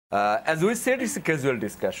As we said, it's a casual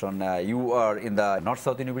discussion. You are in the North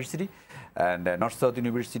South University, and North South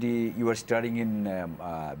University, you are studying in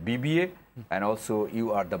BBA, and also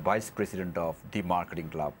you are the Vice President of the Marketing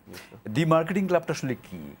Club. Yes, the Marketing Club আসলে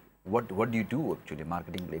কি? What do you do actually?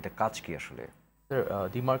 Marketing এটা কাজ কি আসলে? Sir,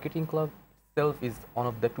 the Marketing Club itself is one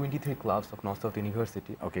of the 23 clubs of North South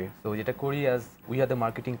University. Okay. So যেটা করি as we are the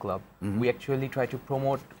Marketing Club, we actually try to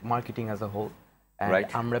promote marketing as a whole. And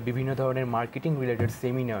আমরা বিভিন্ন ধরনের marketing related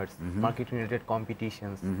সেমিনারস, marketing related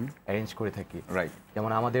competitions arrange করে থাকি। Right.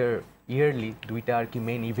 যেমন আমাদের yearly দুইটা আর কি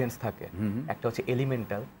মেইন ইভেন্টস থাকে। একটা হচ্ছে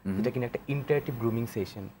এলিমেন্টাল, যেটা কিনা একটা ইন্টারেক্টিভ গ্রুমিং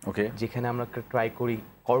সেশন। ওকে। যেখানে আমরা ট্রাই করি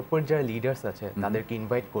কর্পোরেট যারা লিডার্স আছে তাদেরকে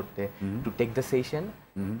ইনভাইট করতে to take the session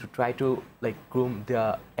to try to like groom the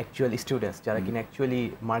actual students যারা কিনা অ্যাকচুয়ালি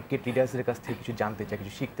মার্কেট লিডার্সদের কাছ থেকে কিছু জানতে চায়,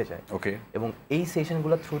 কিছু শিখতে চায়। ওকে। এবং এই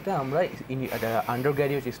সেশনগুলোর থ্রুতে আমরা আন্ডার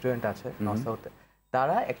গ্র্যাজুয়েট স্টুডেন্ট আছে নর্থ সাউথে,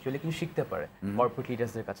 তারা অ্যাকচুয়ালি কিছু শিখতে পারে কর্পোরেট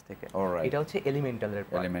লিডার্সদের কাছ থেকে। এটা হচ্ছে এলিমেন্টালের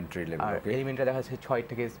পার্ট। Elementary level. আর এলিমেন্টাল দেখা যাচ্ছে 6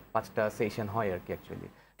 থেকে 5টা সেশন হয় আর কি অ্যাকচুয়ালি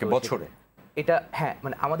বছরে। এটা হ্যাঁ,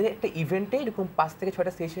 মানে আমাদের একটা ইভেন্টে এরকম 5 থেকে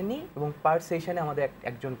 6টা সেশন নিই এবং পার সেশনে আমাদের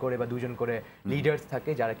একজন করে বা দুজন করে লিডার্স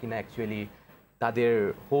থাকে যারা কিনা অ্যাকচুয়ালি তাদের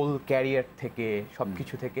হোল ক্যারিয়ার থেকে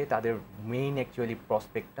সবকিছু থেকে তাদের মেইন অ্যাকচুয়ালি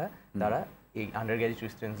প্রসপেক্টটা তারা এই আন্ডার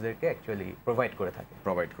গ্র্যাজুয়েট স্টুডেন্টসদেরকে অ্যাকচুয়ালি প্রোভাইড করে থাকে।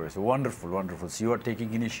 প্রোভাইড করেছে। Wonderful wonderful. So you are taking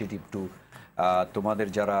initiative to তোমাদের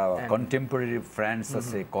যারা কন্টেম্পোরারি ফ্রেন্ডস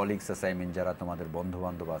আছে, কলিগস আছে, আই মিন যারা তোমাদের বন্ধু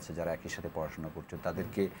বান্ধব আছে যারা একই সাথে পড়াশোনা করছো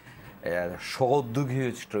তাদেরকে সহযোগী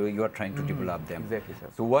you are trying to develop them.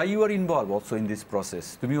 So Y you are involve also in this process?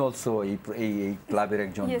 তুমি অলসো এই ক্লাবের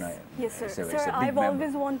একজন। Yes sir. Sir, I've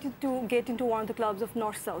always wanted to get into one of the clubs of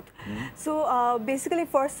North South. So basically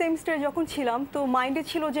first semester যখন ছিলাম তো মাইন্ডে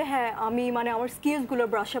ছিল যে হ্যাঁ আমি মানে আমার স্কিলসগুলো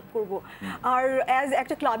ব্রাশ আপ করব, আর অ্যাজ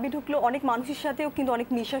একটা ক্লাবে ঢুকলো অনেক মানুষের সাথেও কিন্তু অনেক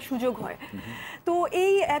মেশার সুযোগ হয়। তো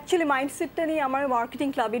এই অ্যাকচুয়ালি মাইন্ডসেটটা নিয়ে আমার মার্কেটিং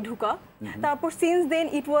ক্লাবে ঢুকা। তারপর since then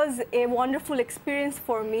it was a wonderful experience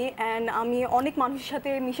for me, and আমি অনেক মানুষের সাথে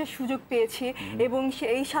মিশার সুযোগ পেয়েছি এবং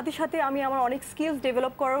এই সাথে সাথে আমি আমার অনেক স্কিলস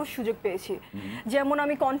ডেভেলপ করারও সুযোগ পেয়েছি। যেমন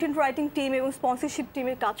আমি কন্টেন্ট রাইটিং টিম এবং স্পন্সরশিপ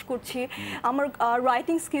টিমে কাজ করছি, আমার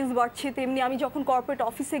রাইটিং স্কিলস বাড়ছে। তেমনি আমি যখন কর্পোরেট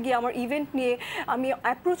অফিসে গিয়ে আমার ইভেন্ট নিয়ে আমি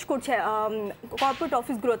অ্যাপ্রোচ করছি কর্পোরেট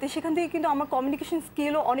অফিসগুলোতে, সেখান থেকে কিন্তু আমার কমিউনিকেশন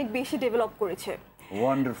স্কিলও অনেক বেশি ডেভেলপ করেছে।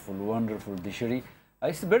 Wonderful, wonderful, Dishari.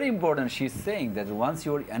 It's very important. She's saying that once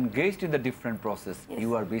you're engaged in the different process, you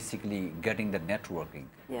are basically getting the networking.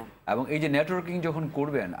 এবং এই যে নেটওয়ার্কিং যখন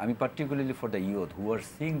করবেন, আমি particularly for the youth who are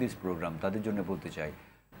seeing this program, তাদের জন্য বলতে চাই,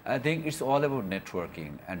 I think it's all about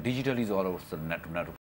networking, and digital is all about the network.